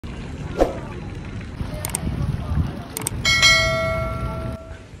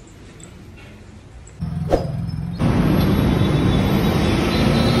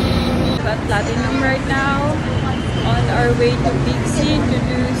way to Big C to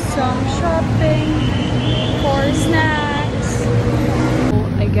do some shopping for snacks. So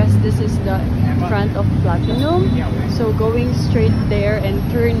I guess this is the front of Platinum. So going straight there and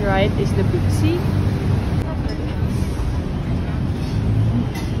turn right is the Big C.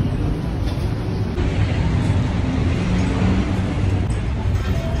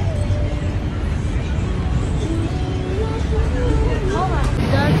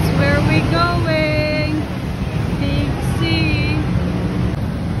 That's where we're going. Big C.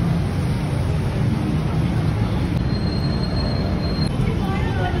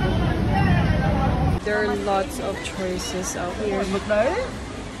 There are lots of choices out here. Oh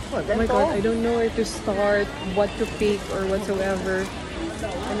my god, I don't know where to start, what to pick or whatsoever.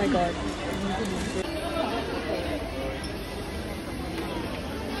 Oh my god.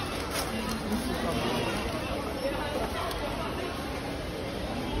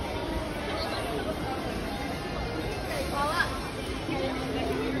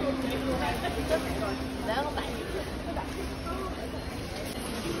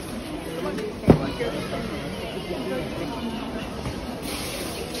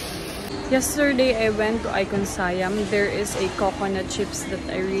 Yesterday I went to Icon Siam. There is a coconut chips that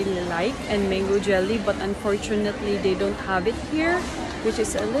I really like and mango jelly, but unfortunately they don't have it here, which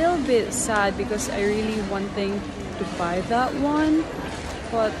is a little bit sad because I really wanting to buy that one.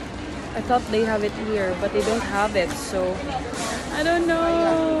 But I thought they have it here, but they don't have it, so I don't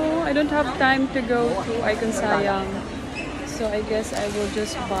know. I don't have time to go to Icon Siam, so I guess I will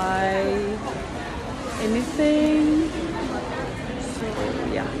just buy anything. So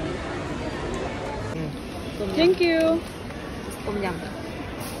yeah. Thank you. Tom yum.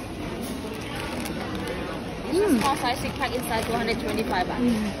 This is small size, 6 pack inside 225 baht.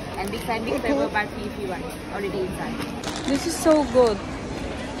 And big size, big flavor bag free one already inside. This is so good.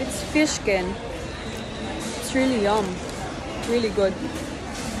 It's fish skin. It's really yum. Really good.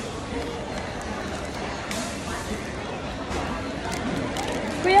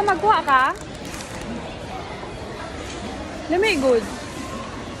 Kuya, magkuha ka? Lamig good.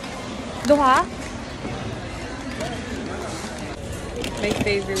 Duha? My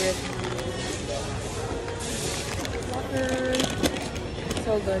favorite. Water.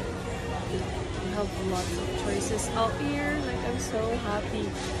 So good. We have lots of choices out here. Like, I'm so happy.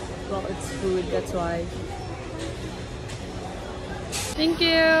 Well, it's food, that's why. Thank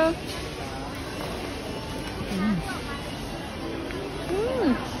you.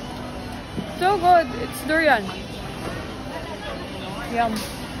 So good. It's durian. Yum.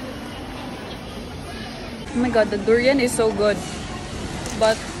 Oh my god, the durian is so good.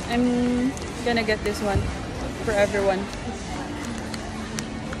 But I'm gonna get this one for everyone.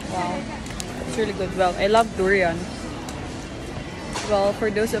 Wow, it's really good. Well, I love durian. Well, for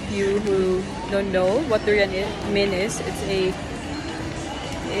those of you who don't know what durian is, it's a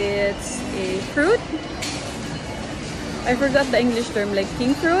fruit. I forgot the English term, like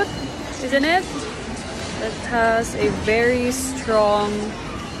king fruit, isn't it? That has a very strong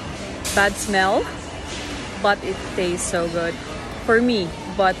bad smell, but it tastes so good. For me,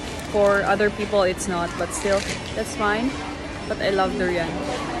 but for other people it's not, but still that's fine. But I love durian.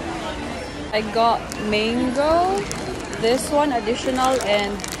 I got mango, this one additional,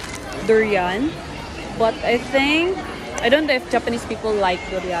 and durian. But I don't know if Japanese people like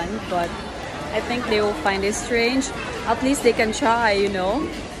durian, but I think they will find it strange. At least they can try, you know.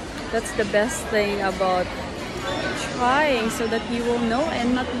 That's the best thing about trying, so that you will know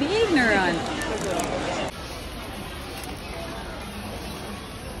and not be ignorant.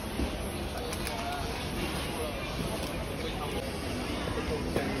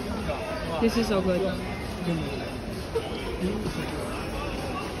 This is so good.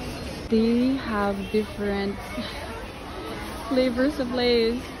 They have different flavors of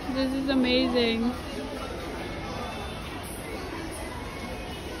Lay's. This is amazing.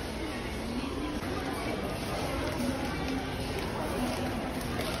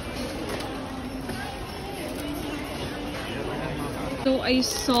 So I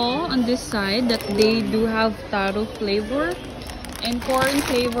saw on this side that they do have taro flavor and corn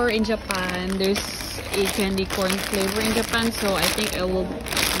flavor in Japan. There's a candy corn flavor in Japan, so I think I will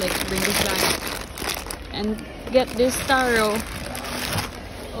like bring this back and get this taro.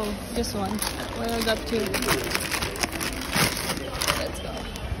 Oh, this one. Well, I got two. Let's go.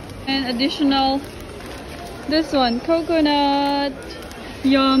 And additional, this one, coconut.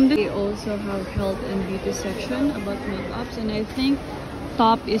 Yum. They also have health and beauty section about makeups, and I think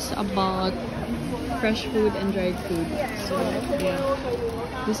top is about fresh food and dried food. So yeah,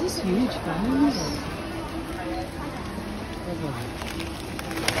 this is huge, guys.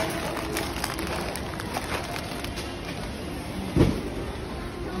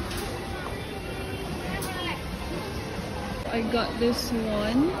 I got this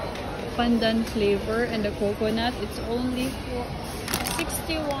one, pandan flavor and the coconut. It's only for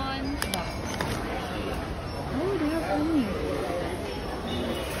 61 bucks. Oh, they have only.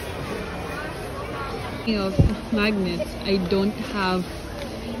 Speaking of magnets, I don't have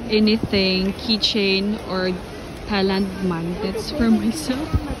anything, keychain or Thailand magnets for myself.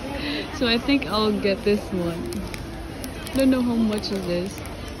 So I think I'll get this one. Don't know how much is this.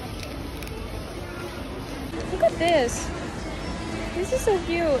 Look at this. This is so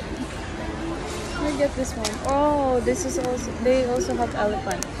cute. I'll get this one. Oh, this is also, they also have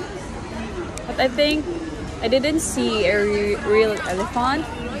elephant. But I think I didn't see a real elephant,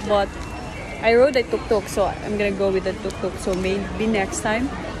 but I rode a tuk-tuk, so I'm gonna go with the tuk-tuk. So maybe next time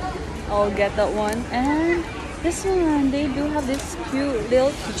I'll get that one. And this one, they do have this cute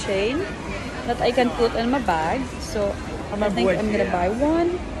little keychain that I can put in my bag. So I think I'm gonna buy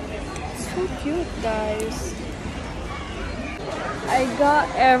one. So cute, guys. I got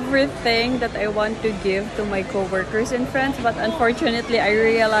everything that I want to give to my coworkers and friends, but unfortunately I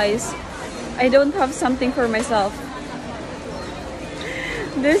realized I don't have something for myself.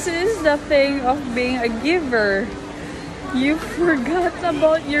 This is the thing of being a giver. You forgot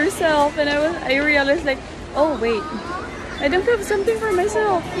about yourself, and I realized, like, oh wait, I don't have something for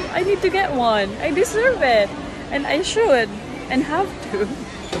myself. I need to get one. I deserve it, and I should and have to.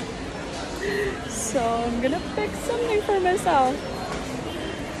 So I'm gonna pick something for myself.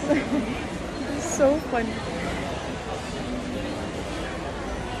 It's so funny.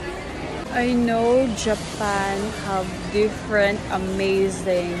 I know Japan have different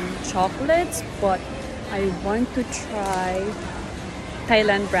amazing chocolates, but I want to try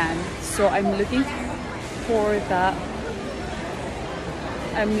Thailand brand. So I'm looking for that.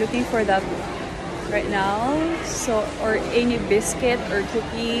 I'm looking for that right now. So, or any biscuit or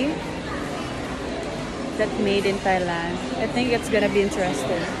cookie that made in Thailand. I think it's gonna be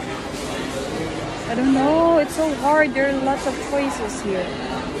interesting. I don't know, it's so hard. There are lots of choices here.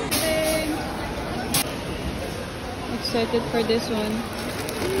 Excited for this one.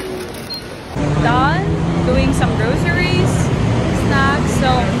 Done doing some groceries, snacks.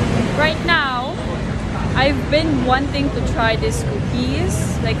 So right now I've been wanting to try these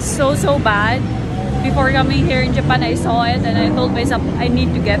cookies, like so bad. Before coming here in Japan, I saw it and I told myself I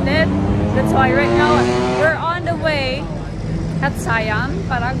need to get it. That's why right now we're on the way at Siam,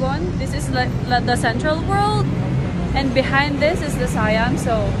 Paragon. This is the Central World, and behind this is the Siam.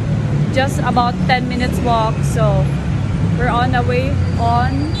 So just about 10 minutes walk. So we're on our way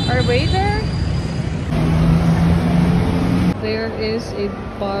there. There is a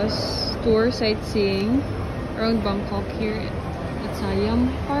bus tour sightseeing around Bangkok here at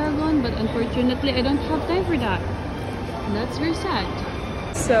Siam Paragon, but unfortunately I don't have time for that. And that's very sad.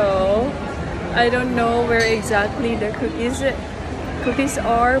 So I don't know where exactly the cookies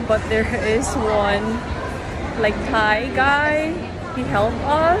are, but there is one like Thai guy. He helped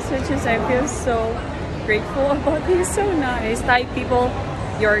us, which is, I feel so grateful about. He's so nice. Thai people,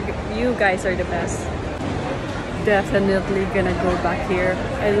 you guys are the best. Definitely gonna go back here.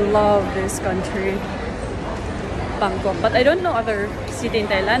 I love this country, Bangkok, but I don't know other city in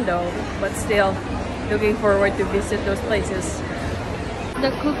Thailand though, but still looking forward to visit those places. The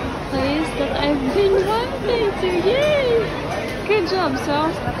cook place that I've been wanting to. Yay! Good job,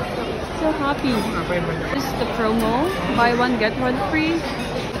 so happy. This is the promo, buy one get one free.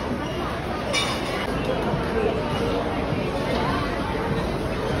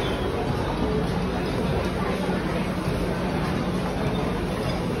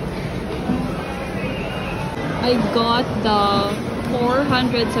 I got the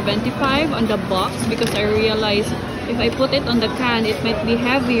 475 on the box because I realized if I put it on the can, it might be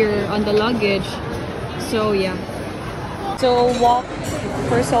heavier on the luggage. So yeah. So walked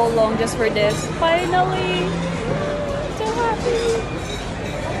for so long just for this. Finally! So happy!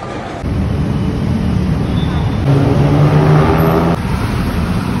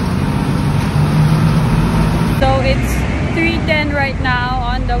 So it's 3:10 right now,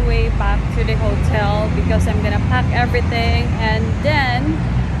 on the way back to the hotel because I'm gonna pack everything and then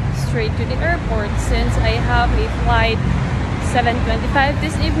straight to the airport since I have a flight 7:25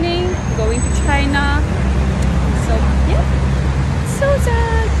 this evening going to China. So yeah, so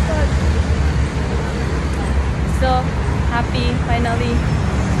sad, but so happy finally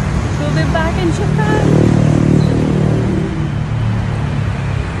to be back in Japan.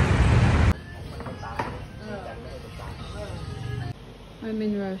 I'm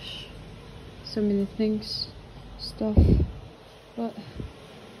in rush. So many things, stuff, but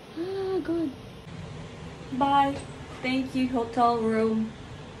good. Bye. Thank you, hotel room.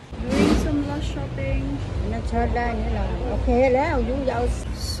 Doing some last shopping.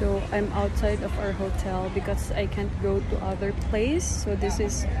 So I'm outside of our hotel because I can't go to other place. So this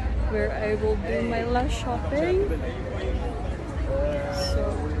is where I will do my last shopping. So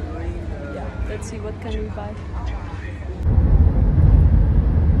yeah, let's see what can we buy.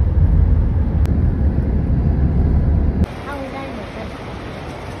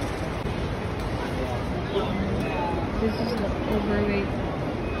 This is the overweight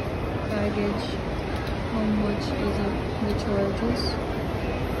baggage. How much is it? The charges?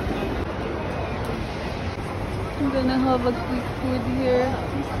 I'm gonna have a quick food here.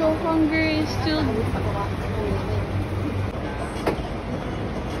 I'm so hungry still.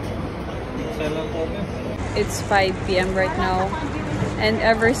 It's 5 p.m. right now, and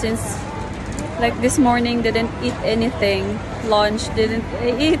ever since like this morning didn't eat anything. Lunch didn't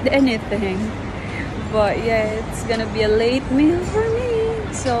eat anything. But yeah, it's gonna be a late meal for me.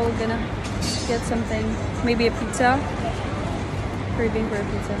 So we're gonna get something, maybe a pizza. Craving for a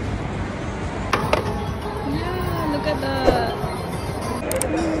pizza. Yeah, look at that.